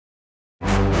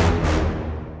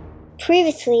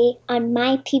Previously on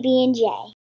my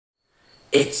PB&J.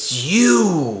 It's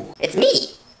you! It's me!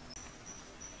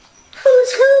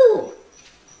 Who's who?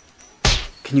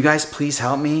 Can you guys please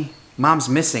help me? Mom's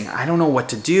missing. I don't know what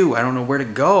to do. I don't know where to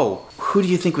go. Who do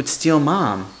you think would steal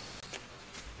Mom?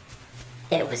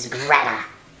 It was Greta.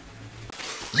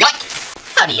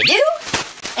 Yoink! How do you do?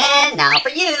 And now for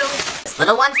you. This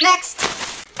little one's next.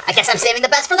 I guess I'm saving the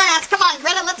best for last. Come on,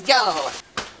 Greta, let's go.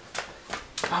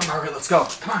 Come on, Margaret, let's go.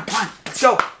 Come on, let's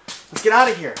go. Let's get out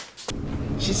of here.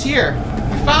 She's here.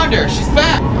 We found her. She's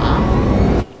back.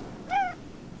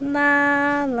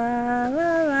 La la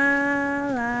la la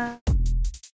la.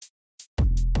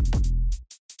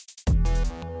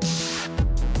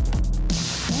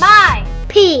 My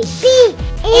PB&J.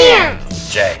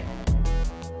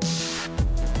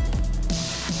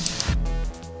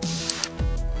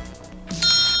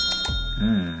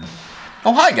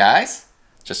 Oh, hi guys.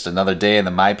 Just another day in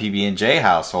the My PB&J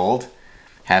household.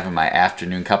 Having my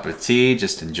afternoon cup of tea,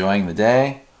 just enjoying the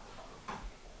day.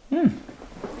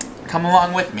 Come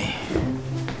along with me.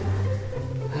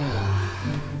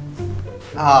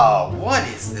 Oh, what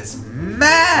is this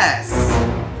mess?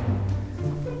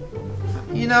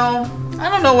 You know, I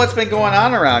don't know what's been going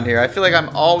on around here. I feel like I'm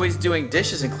always doing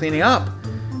dishes and cleaning up.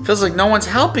 Feels like no one's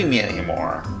helping me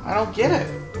anymore. I don't get it.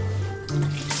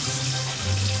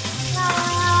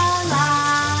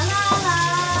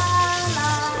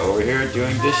 Over here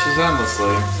doing dishes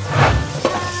endlessly.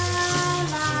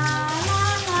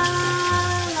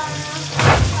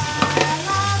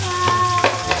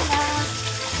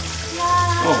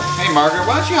 Oh, hey Margaret,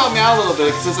 why don't you help me out a little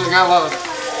bit? Because I got a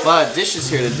lot of dishes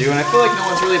here to do, and I feel like no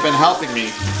one's really been helping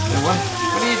me. And what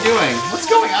are you doing? What's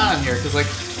going on here? Because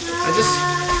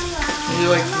you're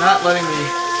like not letting me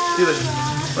do this.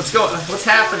 What's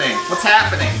happening? What's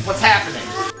happening? What's happening?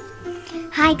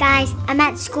 Hi guys, I'm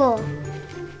at school.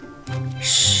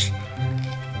 Shh.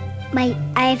 I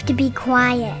have to be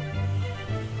quiet.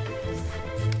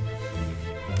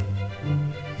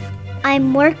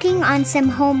 I'm working on some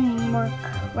homework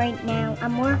right now.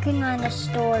 I'm working on a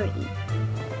story.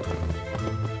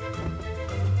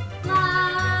 La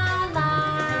la la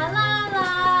la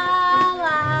la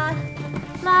la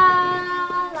la.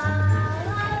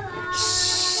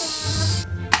 Shh.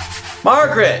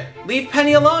 Margaret, leave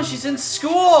Penny alone. She's in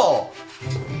school.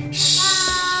 Shh.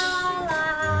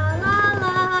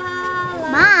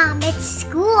 Mom, it's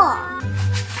school.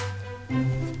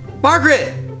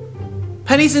 Margaret!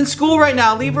 Penny's in school right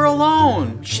now. Leave her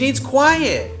alone. She needs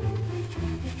quiet.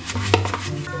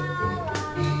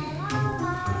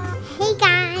 Hey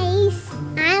guys,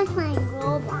 I'm playing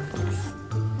Roblox.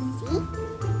 See?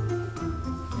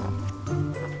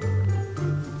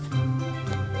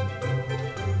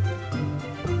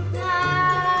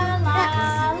 La la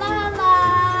la la.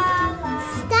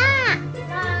 Stop.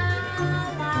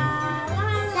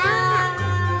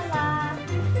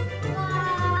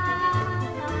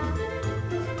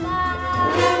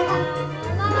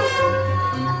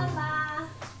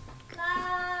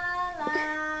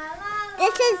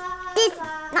 This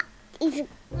not even.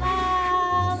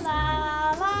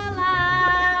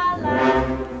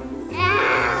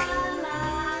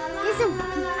 This is a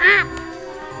map.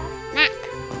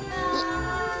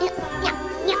 Yeah.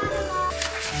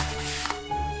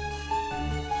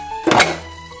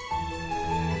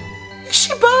 Is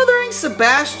she bothering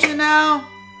Sebastian now?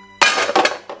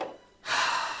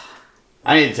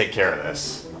 I need to take care of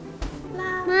this.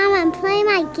 Mom, I'm playing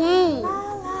my game.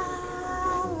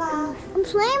 I'm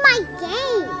playing my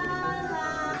game.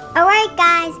 Alright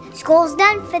guys, school's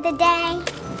done for the day.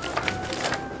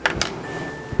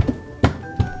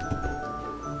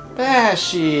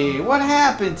 Bashi, what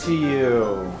happened to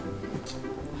you?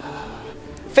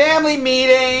 Family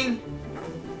meeting!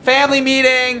 Family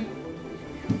meeting!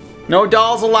 No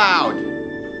dolls allowed.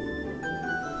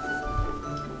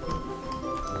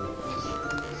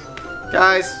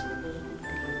 Guys,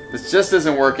 this just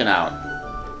isn't working out.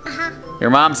 Your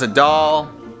mom's a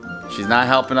doll. She's not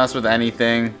helping us with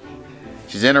anything.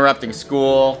 She's interrupting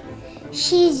school.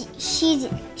 She's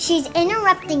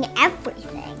interrupting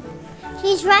everything.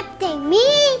 She's interrupting me,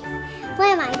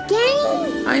 play my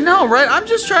game. I know, right? I'm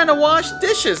just trying to wash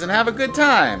dishes and have a good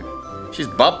time. She's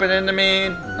bumping into me,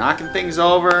 knocking things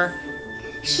over.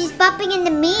 She's bumping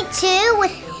into me too,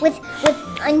 with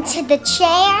onto the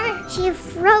chair. She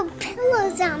threw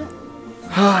pillows on.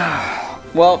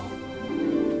 Well,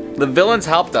 the villains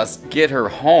helped us get her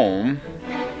home.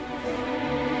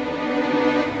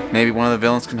 Maybe one of the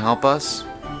villains can help us?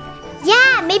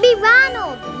 Yeah, maybe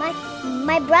Ronald.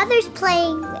 My brother's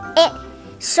playing it,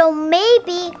 so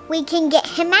maybe we can get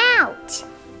him out.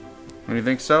 What do you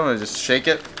think so? I just shake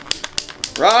it?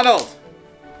 Ronald!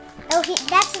 Oh,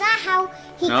 that's not how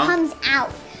he No? comes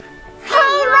out.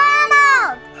 Hey,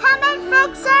 Ronald! Come and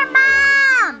fix your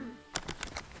mom!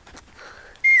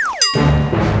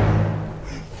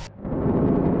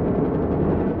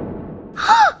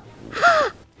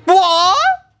 What?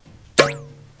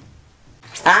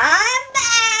 I'm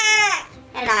back!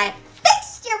 And I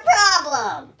fixed your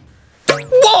problem!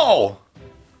 Whoa!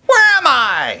 Where am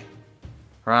I?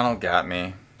 Ronald got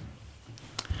me.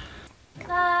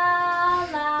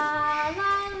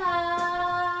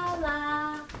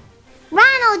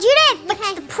 Ronald, you didn't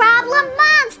fix the problem.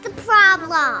 Mom's the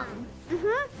problem.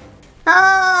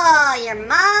 Oh, your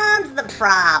mom's the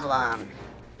problem.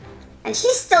 And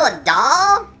she's still a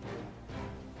doll?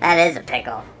 That is a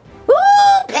pickle. Woo,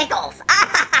 pickles!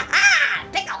 Ah,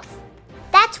 pickles!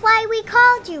 That's why we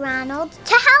called you, Ronald,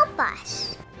 to help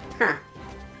us. Huh.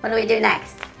 What do we do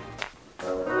next?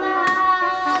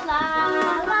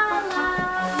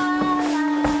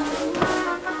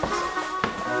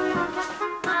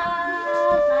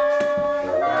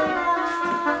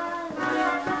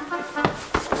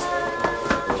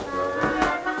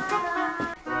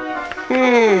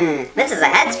 This is a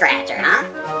head scratcher, huh?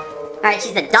 Alright,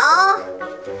 she's a doll.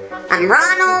 I'm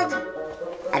Ronald.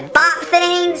 I bop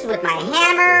things with my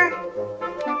hammer.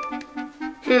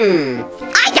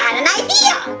 I got an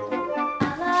idea!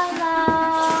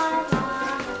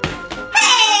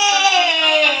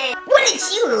 Hey! Wouldn't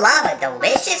you love a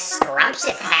delicious,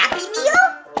 scrumptious Happy Meal?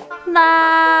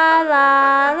 La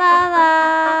la la la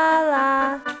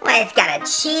la. Well, it's got a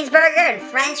cheeseburger and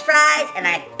french fries, and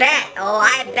I bet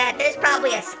there's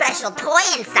probably a special toy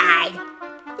inside.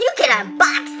 You can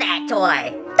unbox that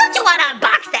toy. Don't you want to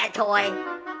unbox that toy?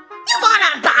 You want to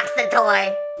unbox the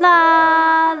toy?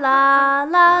 La la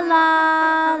la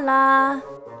la la.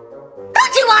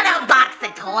 Don't you want to unbox the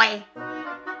toy?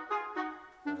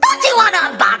 Don't you want to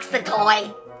unbox the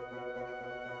toy?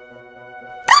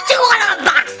 Don't you want to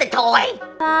unbox the toy?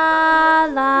 La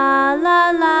la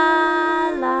la la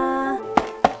la.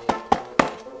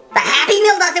 The Happy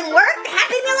Meal doesn't work? The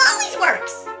Happy Meal always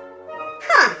works.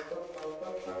 Huh.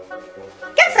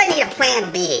 Guess I need a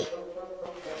plan B.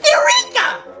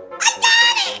 Eureka! I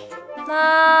got it! La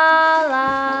la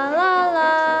la la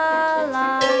la.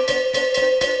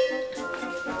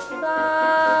 La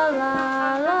la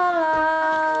la la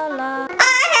la. I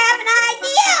have an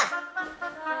idea!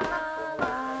 La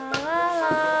la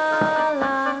la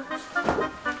la.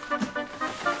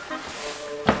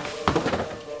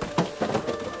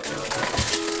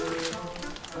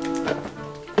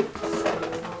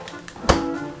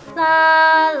 La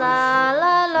la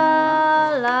la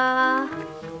la la.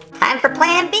 Time for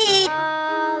plan B.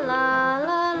 La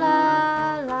la la la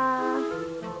la.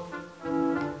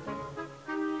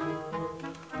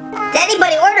 Did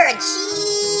anybody order a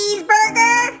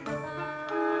cheeseburger?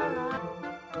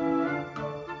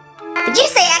 Did you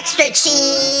say extra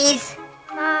cheese?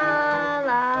 La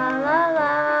la la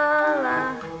la la.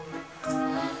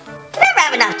 You never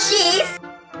have enough cheese.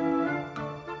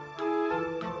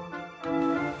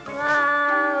 La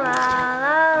la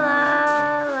la la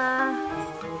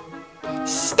la.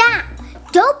 Stop!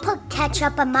 Don't put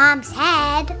ketchup on Mom's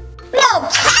head. No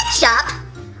ketchup?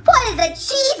 What is a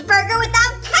cheeseburger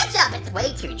without ketchup? It's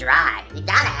way too dry. You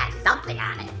gotta have something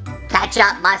on it.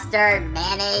 Ketchup, mustard,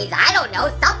 mayonnaise, I don't know,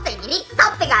 something. You need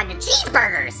something on your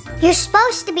cheeseburgers. You're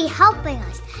supposed to be helping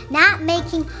us, not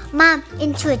making Mom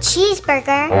into a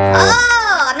cheeseburger.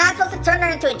 Oh, I'm not supposed to turn her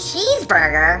into a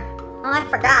cheeseburger. Oh, I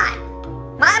forgot.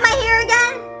 Why am I here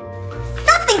again?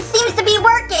 Nothing seems to be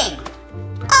working.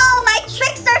 Oh, my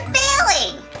tricks are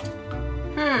failing.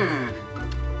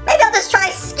 Maybe I'll just try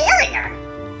scaring her.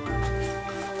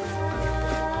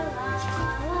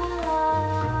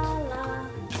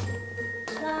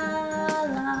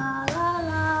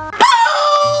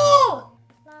 Boo!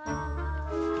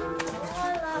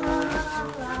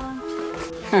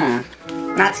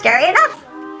 Not scary enough?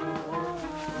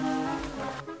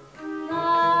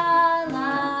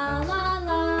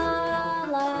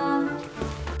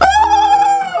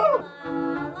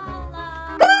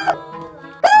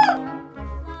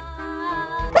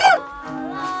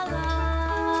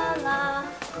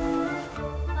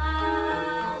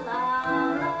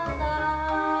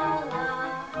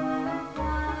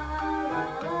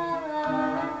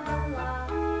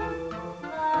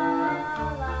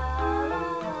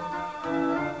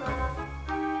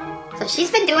 So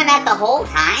she's been doing that the whole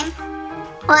time?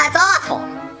 Well, that's awful.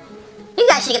 You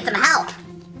guys should get some help.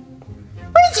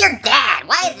 Where's your dad?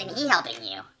 Why isn't he helping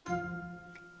you?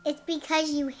 It's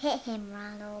because you hit him,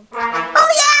 Ronald. Oh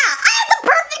yeah! I have the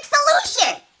perfect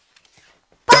solution!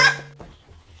 But...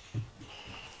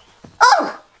 Oh!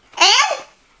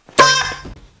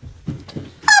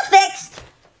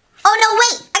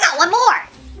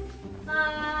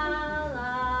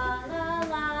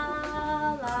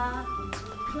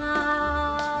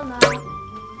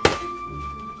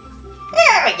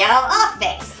 go, all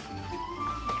fixed.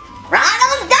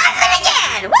 Ronald does it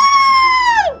again!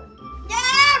 Woo!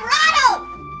 Yeah, Ronald!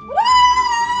 Woo!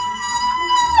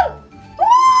 Woo!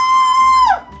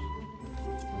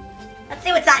 Let's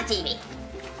see what's on TV.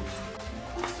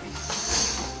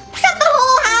 Got the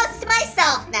whole house to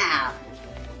myself now.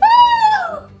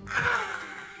 Woo!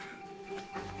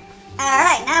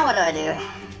 Alright, now what do I do?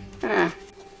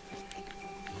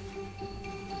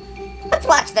 Let's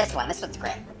watch this one. This one's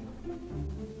great.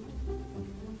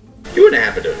 You wouldn't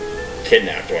happen to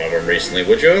kidnap one of them recently,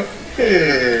 would you?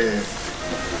 Did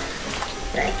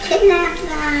I kidnap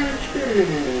them?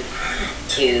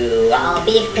 Two all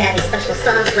beef patty, special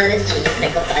sauce, lettuce, cheese,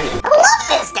 pickles, onions. I love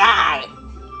this guy!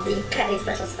 Beef patty,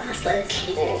 special sauce, lettuce,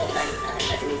 cheese, pickles,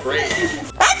 onions. Great.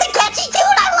 That's a catchy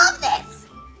tune! I love this!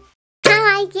 How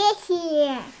I get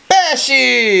here?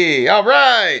 Bashy!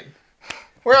 Alright!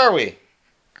 Where are we?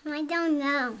 I don't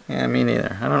know. Yeah, me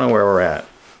neither. I don't know where we're at.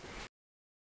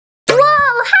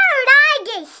 Whoa, how did I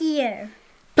get here?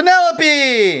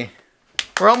 Penelope!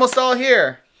 We're almost all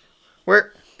here.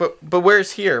 But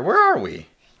where's here? Where are we?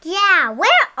 Yeah,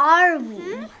 where are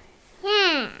we?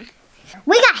 Yeah.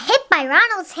 We got hit by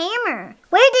Ronald's hammer.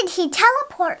 Where did he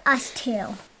teleport us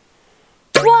to?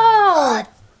 Whoa!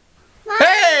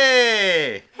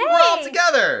 Hey! We're all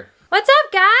together. What's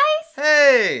up, guys?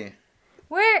 Hey!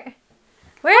 Where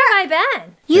have I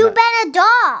been? You've been a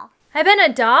doll. I've been a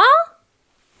doll?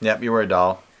 Yep, you were a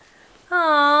doll.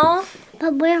 Aww.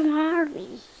 But where are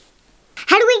we?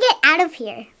 How do we get out of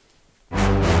here?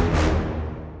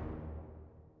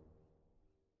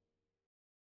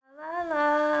 La la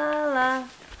la.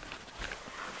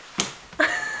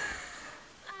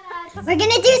 We're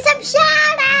gonna do some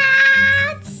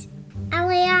shout-outs!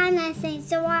 Eliana, thanks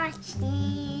for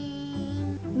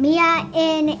watching. Mia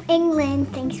in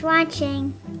England, thanks for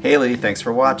watching. Haley, thanks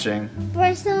for watching.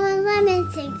 Bristol and Lemon,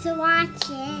 thanks for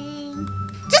watching.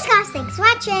 Just Cause, thanks for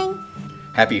watching.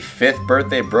 Happy 5th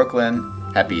birthday, Brooklyn.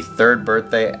 Happy 3rd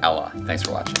birthday, Ella. Thanks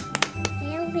for watching.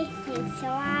 Haley, thanks for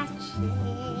watching.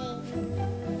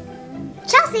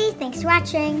 Chelsea, thanks for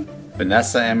watching.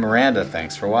 Vanessa and Miranda,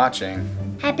 thanks for watching.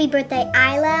 Happy birthday,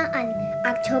 Isla, on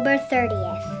October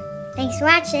 30th. Thanks for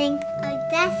watching.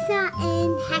 Odessa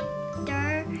and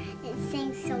Hector,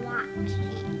 thanks for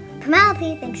watching.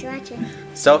 Penelope, thanks for watching.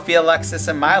 Sophie, Alexis,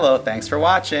 and Milo, thanks for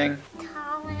watching.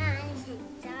 Thanks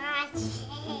for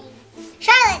watching.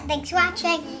 Charlotte, thanks for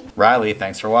watching. Riley,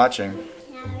 thanks for watching.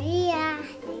 Maria,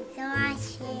 thanks for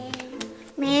watching.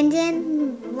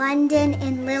 Landon, London,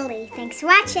 and Lily, thanks for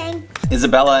watching.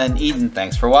 Isabella and Eden,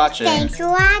 thanks for watching. Thanks for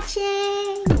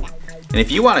watching. And if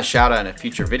you want a shout out in a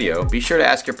future video, be sure to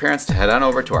ask your parents to head on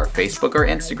over to our Facebook or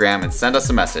Instagram and send us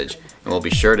a message, and we'll be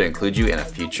sure to include you in a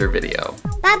future video.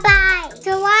 Bye-bye. Thanks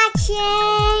for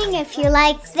watching. If you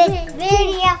like this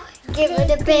video, give it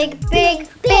a big thumbs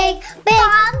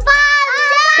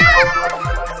up.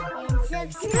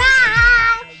 And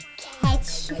subscribe.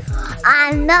 Catch you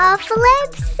on the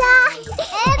flip side.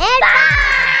 And bye.